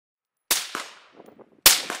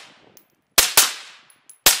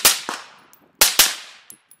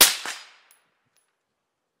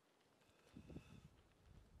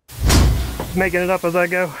Making it up as I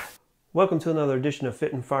go. Welcome to another edition of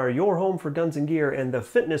Fit and Fire, your home for guns and gear and the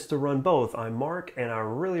fitness to run both. I'm Mark, and I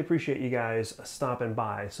really appreciate you guys stopping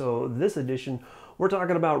by. So this edition, we're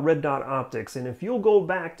talking about red dot optics, and if you'll go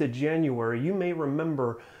back to January, you may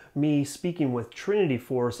remember me speaking with Trinity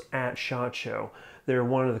Force at SHOT Show. They're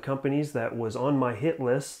one of the companies that was on my hit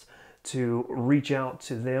list to reach out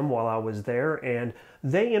to them while I was there, and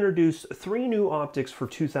they introduced 3 new optics for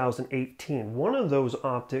 2018. One of those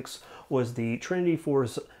optics was the Trinity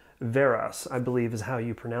Force Verace, I believe is how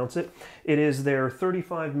you pronounce it. It is their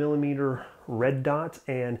 35mm red dot,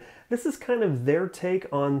 and this is kind of their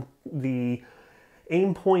take on the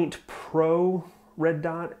Aimpoint Pro red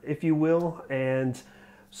dot, if you will. And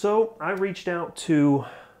so I reached out to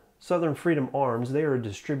Southern Freedom Arms. They are a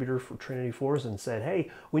distributor for Trinity Force, and said,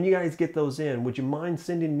 hey, when you guys get those in, would you mind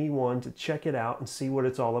sending me one to check it out and see what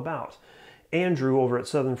it's all about? Andrew over at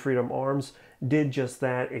Southern Freedom Arms did just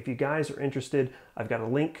that. If you guys are interested, I've got a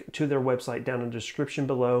link to their website down in the description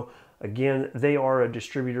below. Again, they are a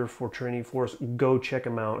distributor for Trinity Force. Go check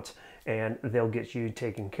them out and they'll get you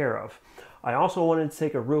taken care of. I also wanted to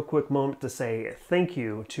take a real quick moment to say thank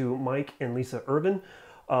you to Mike and Lisa Irvin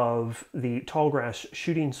of the Tallgrass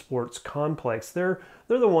Shooting Sports Complex. They're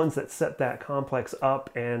the ones that set that complex up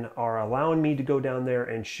and are allowing me to go down there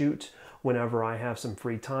and shoot whenever I have some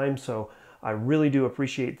free time. So I really do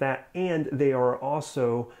appreciate that. And they are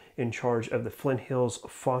also in charge of the Flint Hills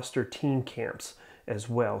Foster Teen Camps as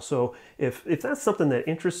well. So if that's something that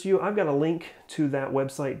interests you, I've got a link to that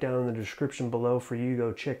website down in the description below for you to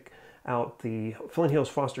go check out the Flint Hills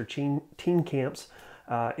Foster Teen Camps.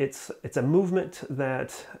 It's a movement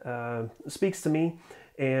that speaks to me,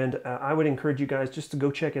 and I would encourage you guys just to go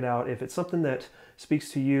check it out. If it's something that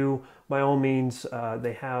speaks to you, by all means,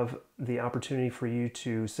 they have the opportunity for you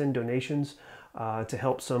to send donations to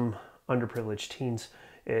help some underprivileged teens.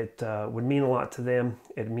 It would mean a lot to them,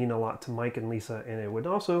 it'd mean a lot to Mike and Lisa, and it would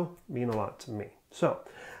also mean a lot to me. So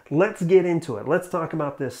let's get into it. Let's talk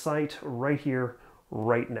about this sight right here,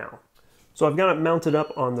 right now. So I've got it mounted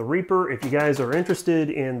up on the Reaper. If you guys are interested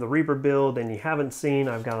in the Reaper build and you haven't seen,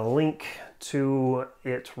 I've got a link to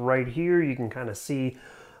it right here. You can kind of see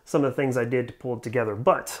some of the things I did to pull it together.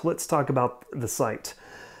 But let's talk about the sight.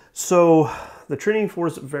 So the Trinity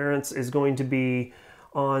Force Verace is going to be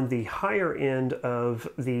on the higher end of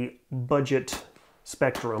the budget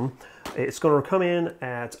spectrum. It's going to come in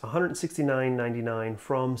at $169.99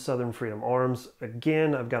 from Southern Freedom Arms.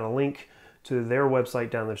 Again, I've got a link to their website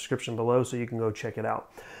down in the description below, so you can go check it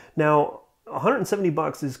out. Now, 170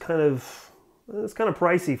 bucks is kind of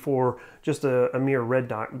pricey for just a mere red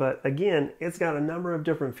dot, but again, it's got a number of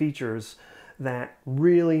different features that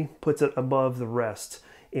really puts it above the rest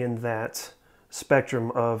in that spectrum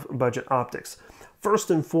of budget optics. First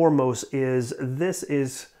and foremost is this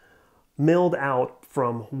is milled out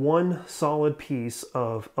from one solid piece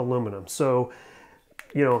of aluminum. So,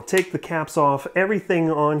 you know, take the caps off,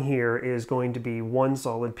 everything on here is going to be one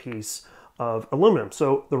solid piece of aluminum.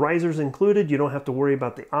 So the riser's included, you don't have to worry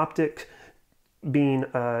about the optic being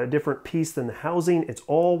a different piece than the housing. It's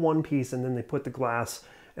all one piece, and then they put the glass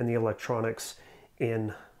and the electronics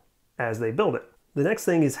in as they build it. The next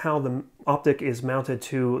thing is how the optic is mounted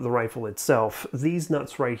to the rifle itself. These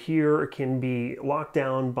nuts right here can be locked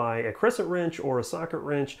down by a crescent wrench or a socket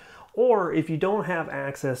wrench, or if you don't have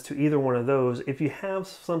access to either one of those, if you have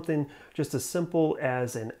something just as simple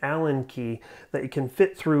as an Allen key that you can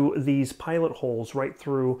fit through these pilot holes right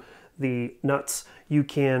through the nuts, you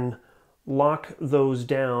can lock those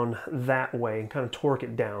down that way and kind of torque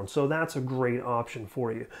it down. So that's a great option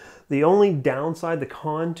for you. The only downside, the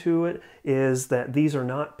con to it, is that these are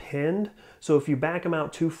not pinned. So if you back them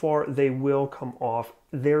out too far, they will come off.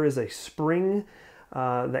 There is a spring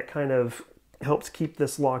that kind of helps keep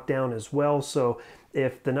this locked down as well. So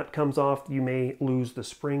if the nut comes off, you may lose the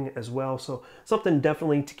spring as well. So something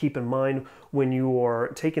definitely to keep in mind when you are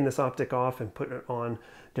taking this optic off and putting it on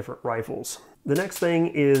different rifles. The next thing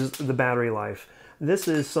is the battery life. This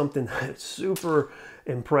is something that's super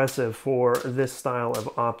impressive for this style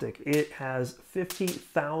of optic. It has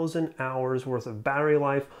 50,000 hours worth of battery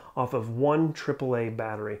life off of one AAA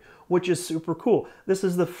battery, which is super cool. This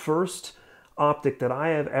is the first optic that I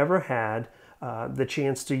have ever had the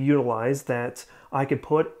chance to utilize that I could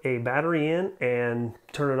put a battery in and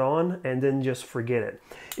turn it on and then just forget it.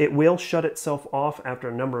 It will shut itself off after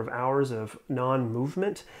a number of hours of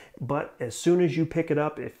non-movement, but as soon as you pick it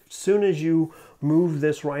up, as soon as you move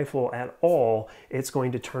this rifle at all, it's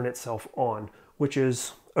going to turn itself on, which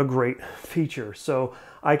is a great feature. So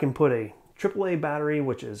I can put a AAA battery,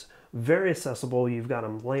 which is very accessible. You've got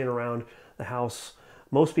them laying around the house.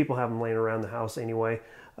 Most people have them laying around the house anyway.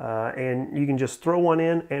 and you can just throw one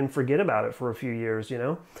in and forget about it for a few years, you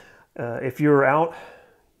know. If you're out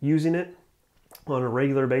using it on a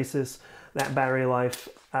regular basis, that battery life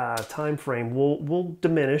time frame will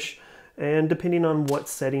diminish, and depending on what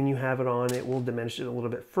setting you have it on, it will diminish it a little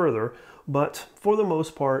bit further. But for the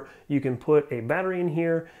most part, you can put a battery in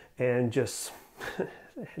here and just,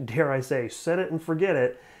 dare I say, set it and forget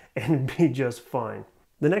it and be just fine.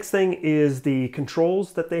 The next thing is the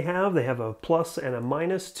controls that they have. They have a plus and a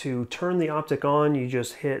minus. To turn the Optic on, you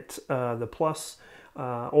just hit the plus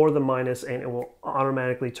or the minus, and it will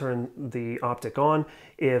automatically turn the Optic on.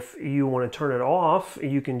 If you want to turn it off,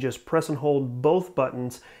 you can just press and hold both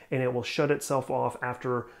buttons, and it will shut itself off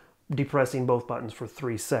after depressing both buttons for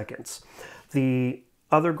 3 seconds. The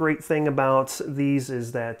other great thing about these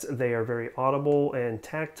is that they are very audible and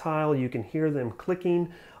tactile. You can hear them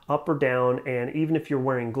clicking up or down, and even if you're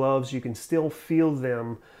wearing gloves, you can still feel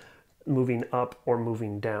them moving up or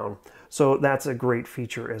moving down. So that's a great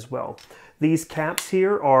feature as well. These caps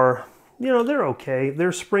here are, you know, they're okay.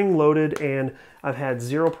 They're spring loaded, and I've had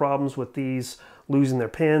zero problems with these losing their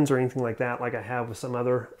pins or anything like that, like I have with some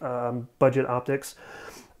other budget optics.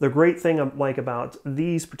 The great thing I like about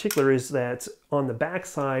these particular is that on the back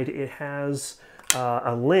side, it has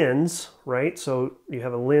a lens, right? So you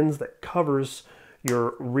have a lens that covers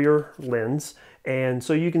your rear lens, and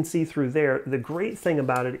so you can see through there. The great thing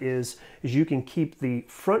about it is you can keep the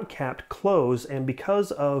front cap closed, and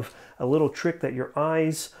because of a little trick that your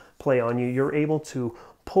eyes play on you, you're able to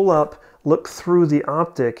pull up, look through the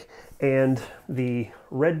Optic, and the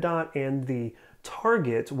red dot and the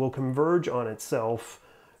target will converge on itself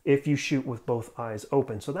if you shoot with both eyes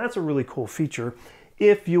open. So that's a really cool feature.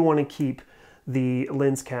 If you want to keep the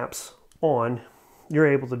lens caps on, you're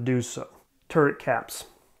able to do so. Turret caps.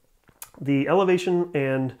 The elevation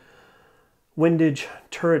and windage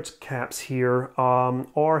turret caps here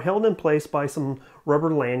are held in place by some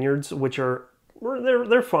rubber lanyards, which are,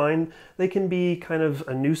 they're fine. They can be kind of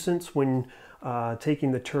a nuisance when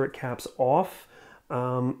taking the turret caps off.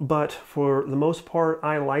 But for the most part,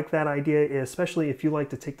 I like that idea, especially if you like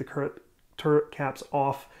to take the turret caps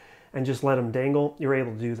off and just let them dangle, you're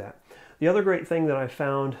able to do that. The other great thing that I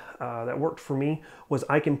found that worked for me was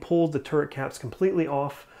I can pull the turret caps completely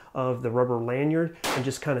off of the rubber lanyard and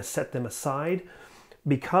just kind of set them aside.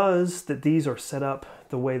 Because these are set up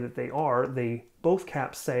the way that they are, both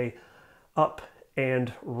caps say up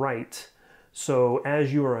and right. So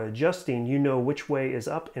as you are adjusting, you know which way is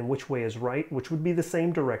up and which way is right, which would be the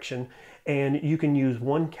same direction. And you can use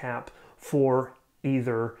one cap for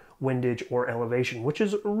either windage or elevation, which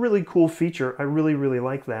is a really cool feature. I really, really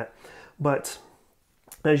like that. But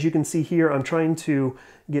as you can see here, I'm trying to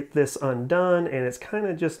get this undone, and it's kind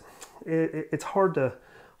of just, it's hard to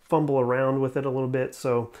fumble around with it a little bit.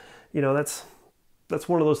 So, you know, that's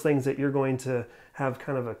one of those things that you're going to have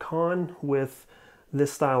kind of a con with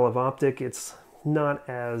this style of optic. It's not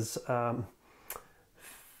as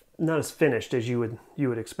finished as you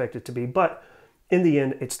would expect it to be, but in the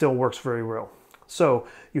end, it still works very well. So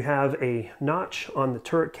you have a notch on the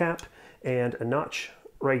turret cap and a notch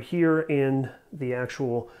right here in the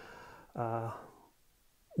actual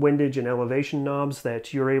windage and elevation knobs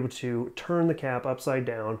that you're able to turn the cap upside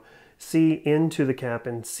down, see into the cap,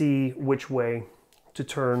 and see which way to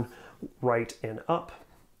turn right and up.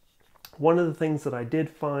 One of the things that I did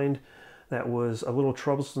find that was a little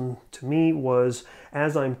troublesome to me was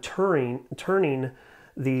as I'm turning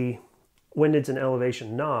the windage and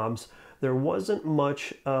elevation knobs, there wasn't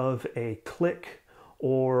much of a click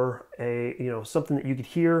or something that you could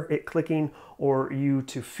hear it clicking or you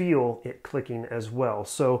to feel it clicking as well.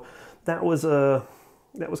 So that was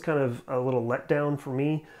kind of a little letdown for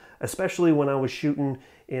me, especially when I was shooting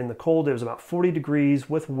in the cold. It was about 40 degrees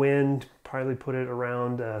with wind, probably put it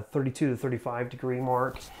around 32 to 35 degree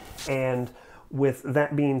mark. And with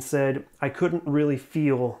that being said, I couldn't really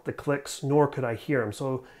feel the clicks, nor could I hear them.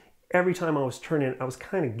 So every time I was turning, I was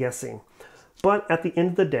kind of guessing. But at the end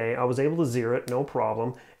of the day, I was able to zero it, no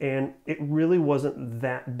problem, and it really wasn't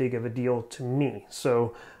that big of a deal to me.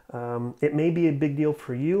 So it may be a big deal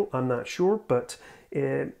for you, I'm not sure, but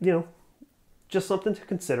just something to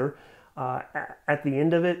consider. At the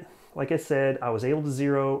end of it, like I said, I was able to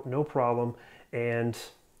zero, no problem, and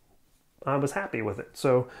I was happy with it.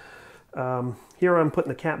 So here I'm putting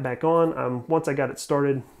the cap back on. Once I got it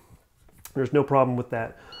started, there's no problem with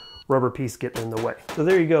that rubber piece getting in the way. So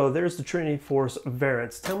there you go. There's the Trinity Force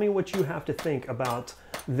Verace. Tell me what you have to think about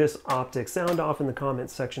this optic. Sound off in the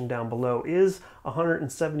comments section down below. Is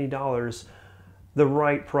 $170 the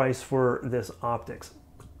right price for this optics?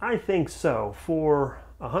 I think so. For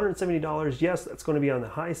 $170, yes, that's going to be on the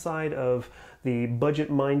high side of the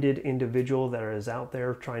budget-minded individual that is out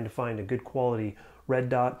there trying to find a good quality red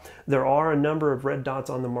dot. There are a number of red dots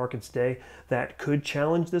on the market today that could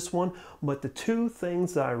challenge this one, but the two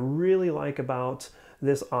things that I really like about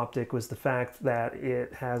this optic was the fact that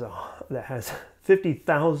it has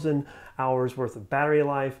 50,000 hours worth of battery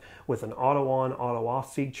life with an auto on, auto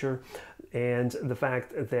off feature, and the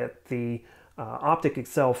fact that the optic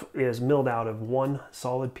itself is milled out of one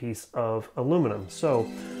solid piece of aluminum. So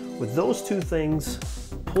with those two things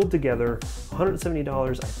pulled together,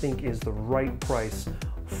 $170 I think is the right price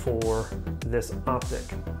for this optic.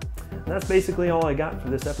 And that's basically all I got for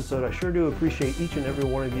this episode. I sure do appreciate each and every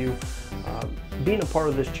one of you being a part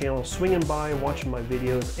of this channel, swinging by, watching my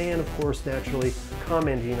videos, and of course, naturally,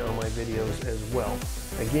 commenting on my videos as well.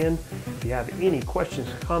 Again, if you have any questions,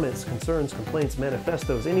 comments, concerns, complaints,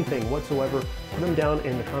 manifestos, anything whatsoever, put them down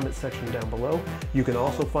in the comment section down below. You can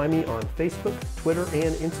also find me on Facebook, Twitter,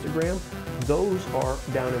 and Instagram. Those are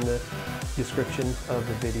down in the description of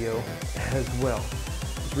the video as well.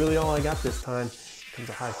 That's really all I got this time. Here comes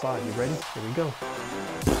a high five. You ready? Here we go.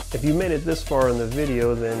 If you made it this far in the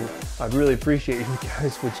video, then I'd really appreciate you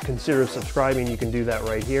guys would consider subscribing. You can do that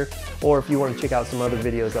right here. Or if you want to check out some other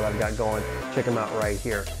videos that I've got going, check them out right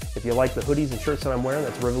here. If you like the hoodies and shirts that I'm wearing,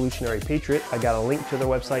 that's Revolutionary Patriot. I got a link to their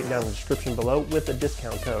website down in the description below with a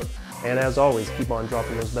discount code. And as always, keep on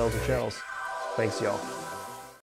dropping those bells and shells. Thanks, y'all.